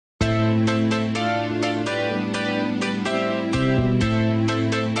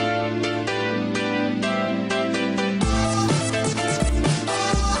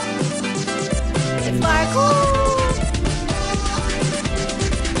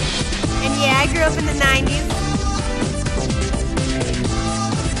I grew up in the 90s.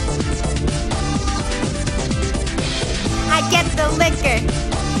 I get the liquor,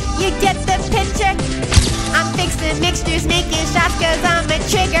 you get the picture. I'm fixing mixtures, making shots cause I'm a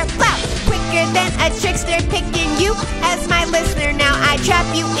trigger. Wow, quicker than a trickster, picking you as my listener. Now I trap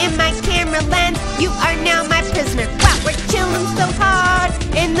you in my camera lens, you are now my prisoner. Wow, we're chilling so hard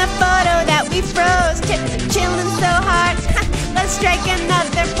in the photo that we froze. Chilling so hard, let's strike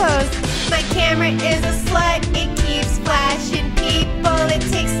another pose. My camera is a slut, it keeps flashing people. It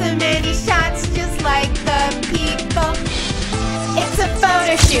takes so many shots just like the people. It's a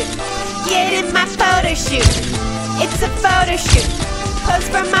photo shoot, get in my photo shoot. It's a photo shoot, pose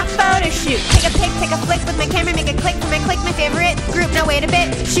for my photo shoot. Take a pic, take a flick with my camera, make a click for my click, my favorite group. Now wait a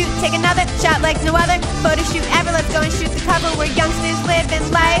bit, shoot, take another shot like no other photo shoot ever. Let's go and shoot the cover where youngsters living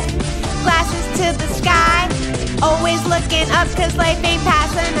life. Glasses to the sky, always looking up cause life ain't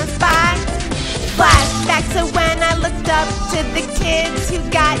passing us by. Flashback to when I looked up to the kids who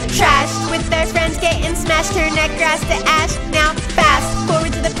got trashed with their friends getting smashed, turn that grass to ash. Now fast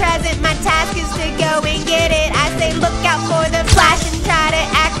forward to the present, my task is to go and get it. I say look out for the flash and try to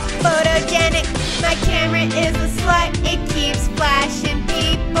act photogenic. My camera is a slut, it keeps flashing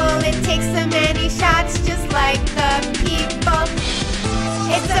people. It takes so many shots just like the people.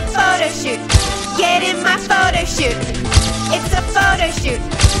 It's a photo shoot, get in my photo shoot. It's a photo shoot,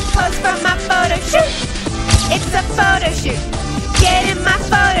 pose for my photo shoot. It's a photo shoot, get in my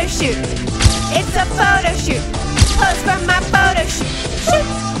photo shoot. It's a photo shoot, pose for my photo shoot. Shoot.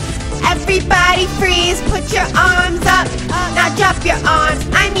 Everybody freeze, put your arms up. Now drop your arms,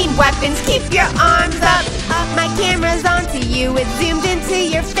 I mean weapons, keep your arms up. My camera's onto you, it's zoomed into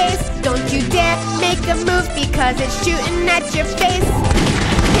your face. Don't you dare make a move because it's shooting at your face.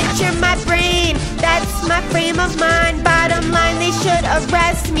 Picture my brain, that's my frame of mind. Bottom line, they should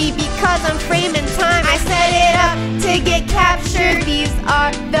arrest me because I'm framing time. I set it up to get captured. These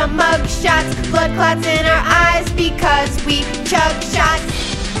are the mug shots, blood clots in our eyes because we chug shots.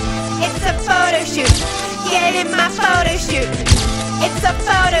 It's a photo shoot, get in my photo shoot. It's a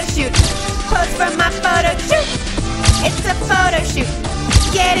photo shoot, pose for my photo shoot. It's a photo shoot,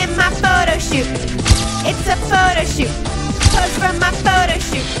 get in my photo shoot. It's a photo shoot, pose for my photo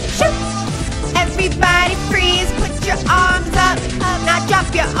shoot. Shoot. Everybody freeze, put your arms up. Now drop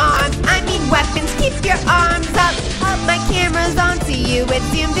your arms, I mean weapons, keep your arms up. My camera's onto you, it's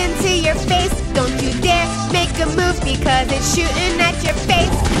zoomed into your face. Don't you dare make a move because it's shooting at your face.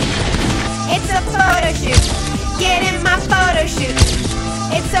 It's a photo shoot, get in my photo shoot.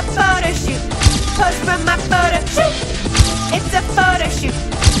 It's a photo shoot, pose for my photo shoot. It's a photo shoot,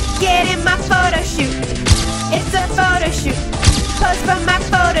 get in my photo shoot. It's a photo shoot, pose for my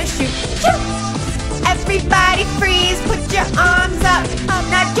photo shoot. Shoot. Everybody freeze, put your arms up.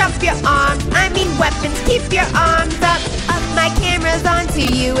 Now drop your arms, I mean weapons, keep your arms up. My camera's onto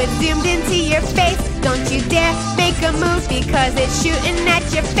you, it's zoomed into your face. Don't you dare make a move because it's shooting at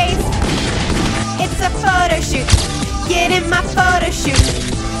your face. It's a photo shoot, get in my photo shoot.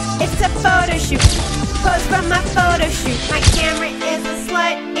 It's a photo shoot, pose for my photo shoot. My camera is a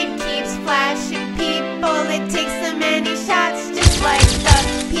slut, it keeps flashing